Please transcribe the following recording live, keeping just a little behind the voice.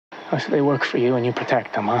Oh, so they work for you and you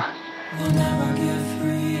protect them, huh?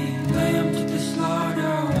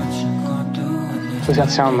 What does that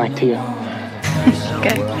sound like to you?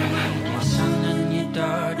 Good.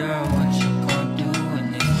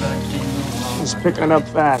 It's picking it up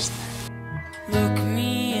fast.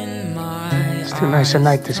 It's too nice a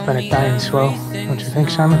night to spend it dying slow. Don't you think,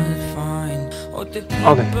 Simon?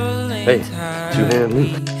 Alden. Hey, two-hand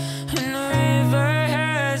Luke.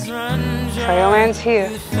 Trailman's here.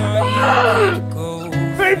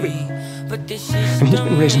 Baby! And he's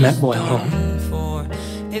been raising that boy alone.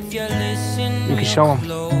 You can show him.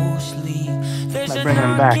 By bringing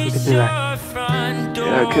him back, you could do that.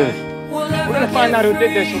 Yeah, I could. We're gonna find out who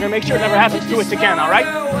did this. We're gonna make sure it never happens to us again, all right?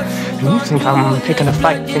 And you think I'm picking a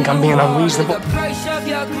fight? Think I'm being unreasonable?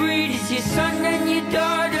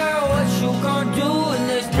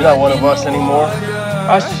 You're not one of us anymore.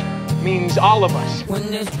 Us means all of us. We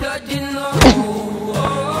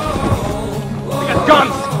got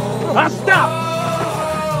guns! Now stop!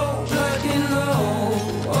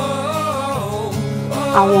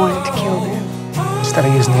 I wanted to kill them. Instead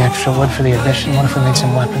of using the extra wood for the addition, what if we made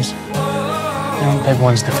some weapons? You know, big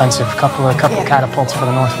one's defensive. Couple catapults for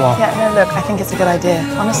the north wall. Yeah, no, look, I think it's a good idea.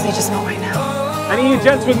 Honestly, just not right now. Any of you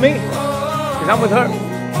gents with me? Because I'm with her.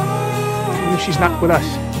 Even if she's not with us.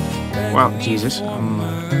 Well, Jesus,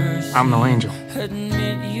 I'm no angel.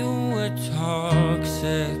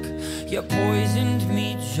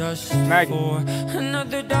 Maggie,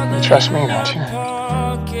 you trust me, don't you?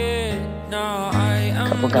 A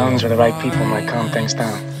couple guns or the right people might calm things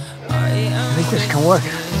down. I think this can work.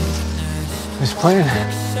 This plan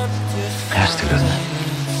has to, doesn't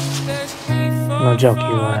it? No joke,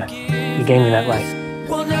 you gave me that right.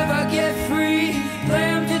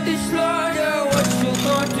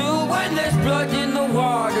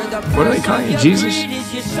 What do they call you, Jesus?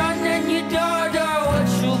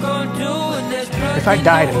 If I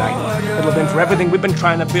die tonight, it'll have been for everything we've been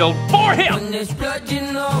trying to build for him!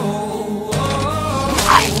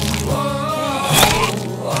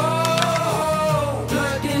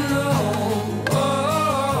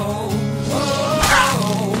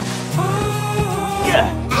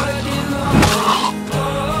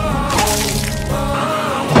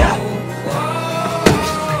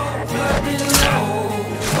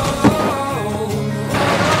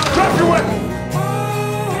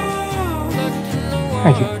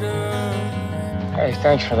 Thank you. Hey,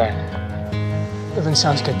 thanks for that. Living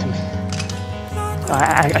sounds good to me.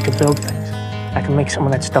 I could build things. I can make some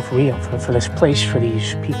of that stuff real for this place, for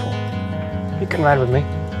these people. You can ride with me.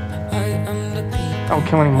 Don't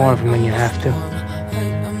kill any more of them than you have to.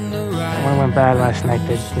 And when it went bad last night,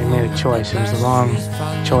 they made a choice. It was the wrong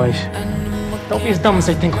choice. Don't be as dumb as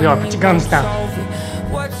they think we are. Put your guns down.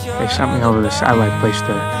 They sent me over to the satellite place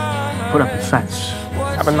to put up a fence.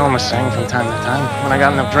 I've been known to sing from time to time when I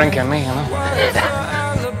got enough drink in me, you know.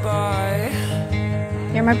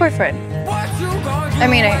 You're my boyfriend. I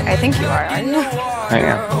mean, I think you are, aren't you? I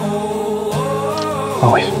am.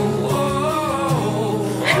 Always. I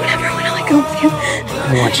would never want to let go of you.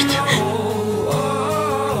 I want you to.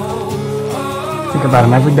 Think about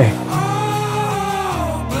him every day.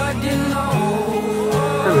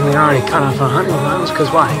 I mean, they already cut off our hunting grounds, because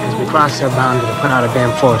why? Because we crossed their boundary to put out a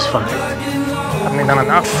damn forest fire. Haven't they done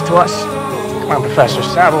enough to us? Come on, Professor,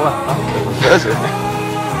 saddle up. Professor? I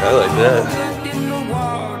like that.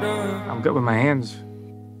 I'm good with my hands.